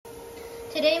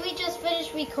Today we just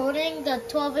finished recoding the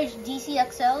 12-inch DC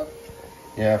XL.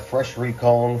 Yeah, fresh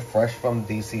recone, fresh from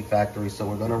DC factory. So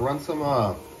we're gonna run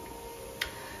some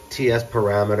TS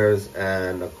parameters,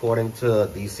 and according to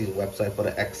DC's website for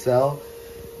the XL,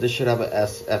 this should have a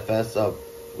SFS of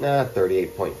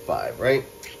 38.5, right?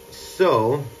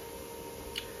 So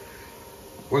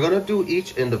we're gonna do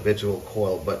each individual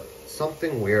coil, but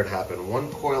something weird happened. One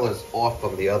coil is off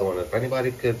from the other one. If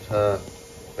anybody could,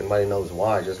 if anybody knows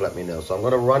why, just let me know. So I'm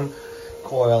gonna run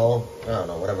coil, I don't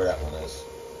know, whatever that one is.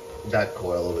 That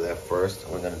coil over there first.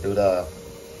 We're gonna do the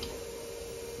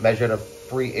measure the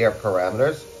free air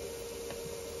parameters.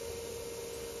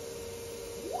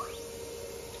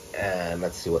 And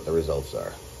let's see what the results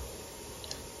are.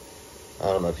 I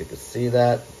don't know if you can see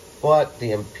that, but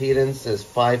the impedance is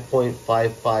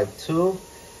 5.552.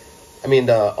 I mean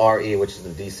the RE, which is the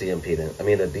DC impedance. I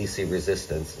mean the DC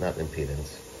resistance, not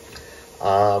impedance.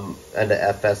 And the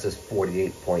FS is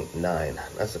 48.9.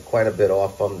 That's quite a bit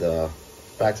off from the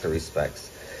factory specs.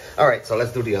 All right, so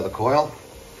let's do the other coil.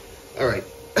 All right,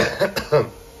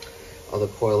 other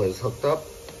coil is hooked up.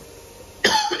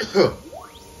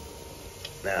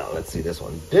 Now let's see this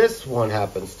one. This one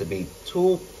happens to be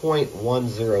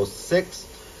 2.106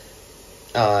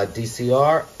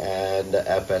 DCR, and the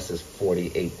FS is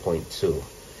 48.2.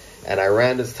 And I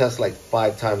ran this test like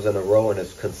 5 times in a row, and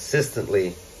it's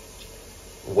consistently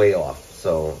way off.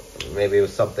 So maybe it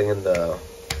was something in the,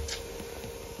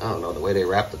 I don't know, the way they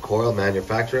wrap the coil,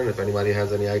 manufacturing. If anybody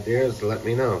has any ideas, let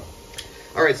me know.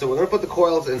 All right, so we're gonna put the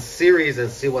coils in series and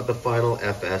see what the final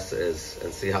FS is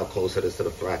and see how close it is to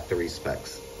the factory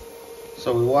specs.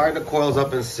 So we wired the coils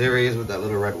up in series with that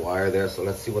little red wire there. So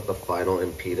let's see what the final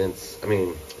impedance, I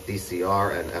mean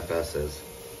DCR and FS is.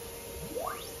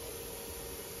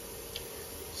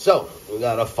 So we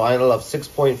got a final of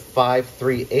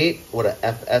 6.538 with an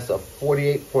FS of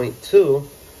 48.2.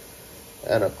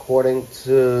 And according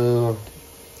to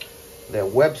their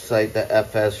website, the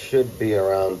FS should be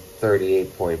around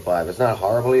 38.5. It's not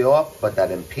horribly off, but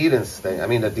that impedance thing, I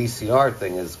mean the DCR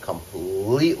thing, is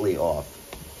completely off.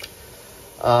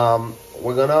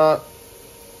 We're gonna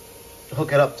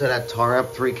hook it up to that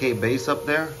Taramp 3K base up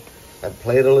there and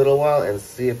play it a little while and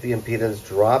see if the impedance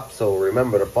drops. So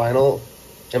remember, the final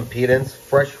impedance,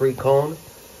 fresh recone,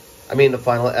 I mean the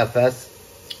final FS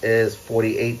is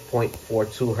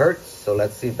 48.42 hertz. So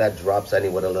let's see if that drops any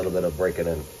with a little bit of breaking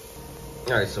in.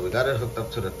 All right, so we got it hooked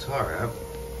up to the Taramp,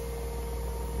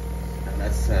 and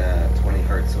that's 20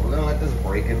 hertz. So we're gonna let this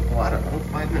break in for, I don't know,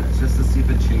 5 minutes, just to see if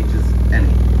it changes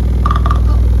any.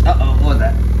 Uh-oh, what was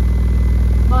that?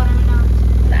 Bottoming out.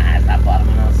 Nah, it's not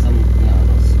bottoming out.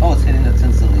 Oh, it's hitting the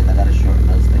tinsel lead. I gotta shorten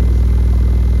those things.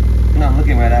 No, I'm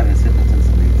looking right at it. It's hitting the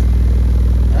tinsel leads.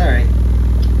 All right.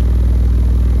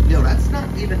 Yo, that's not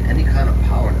even any kind of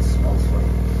power. That smells funny.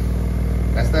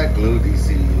 That's that glue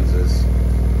DC uses.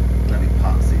 That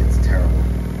epoxy. It's terrible.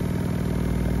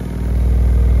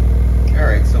 All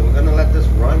right, so we're gonna let this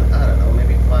run. I don't know,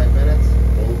 maybe 5 minutes.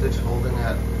 Voltage holding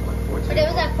at what, 14? But it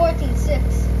was at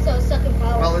 14.6, so it's sucking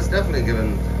power. Well, it's definitely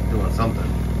doing something.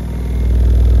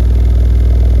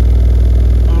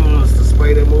 Is the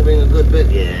spider moving a good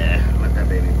bit? Yeah, let that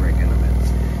baby break in a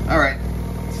minute. All right,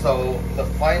 so the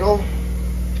final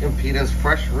impedance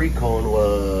fresh recone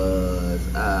was,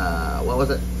 what was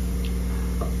it?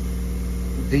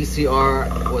 DCR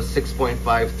was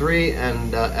 6.53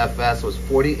 and FS was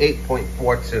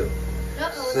 48.42.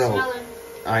 Uh-oh, So, it's smelling.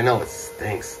 I know, it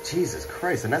stinks. Jesus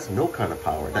Christ, and that's no kind of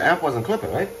power. The amp wasn't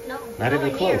clipping, right? No. Not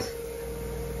even close.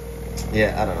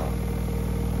 Yeah, I don't know.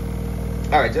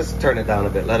 All right, just turn it down a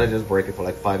bit. Let it just break it for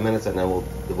like 5 minutes, and then we'll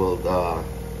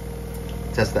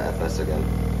test the FS again.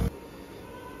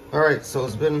 All right, so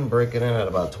it's been breaking in at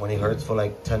about 20 hertz for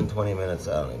like 10, 20 minutes.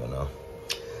 I don't even know.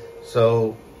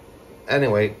 So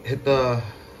anyway, hit the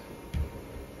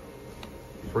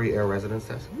free air resonance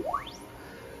test.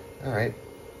 All right.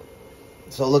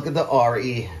 So look at the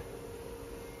RE.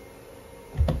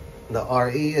 The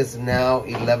RE is now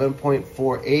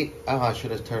 11.48. Oh, I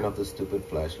should have turned off the stupid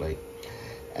flashlight.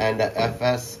 And the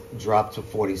FS dropped to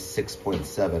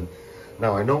 46.7.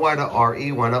 Now I know why the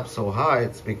RE went up so high.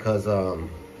 It's because the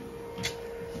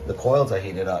coils are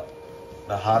heated up.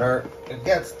 The hotter it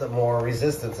gets, the more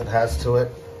resistance it has to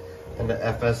it. And the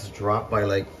FS dropped by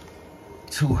like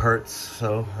 2 hertz.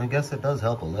 So I guess it does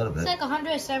help a little bit. It's like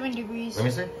 107 degrees. Let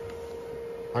me see.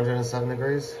 107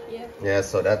 degrees? Yeah. Yeah,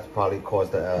 so that probably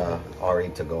caused the RE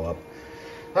to go up.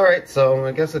 All right, so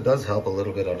I guess it does help a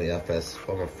little bit on the FS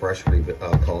from a fresh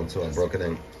cone to a broken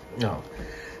in. No.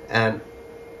 And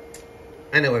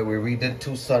anyway, we redid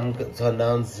 2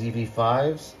 sundown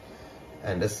ZV5s.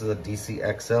 And this is a DC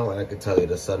XL, and I can tell you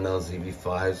the Sundown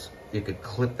ZV5s, you could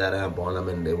clip that amp on them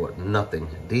and they were nothing.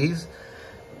 These,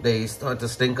 they start to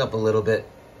stink up a little bit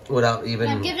without even...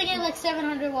 I'm giving it like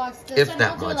 700 watts. The if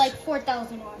that Sundowns much. are like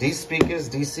 4,000 watts. These speakers,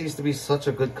 DC used to be such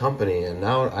a good company, and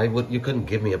now you couldn't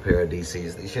give me a pair of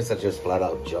DCs. These shits are just flat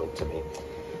out junk to me.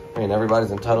 I mean,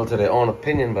 everybody's entitled to their own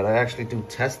opinion, but I actually do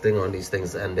testing on these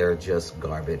things, and they're just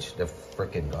garbage. They're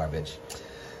freaking garbage.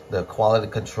 The quality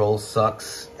control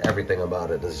sucks. Everything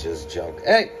about it is just junk.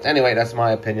 Hey, anyway, that's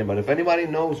my opinion. But if anybody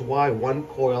knows why one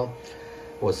coil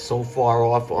was so far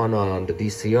off on the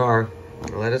DCR,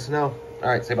 let us know. All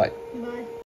right, say bye. Bye.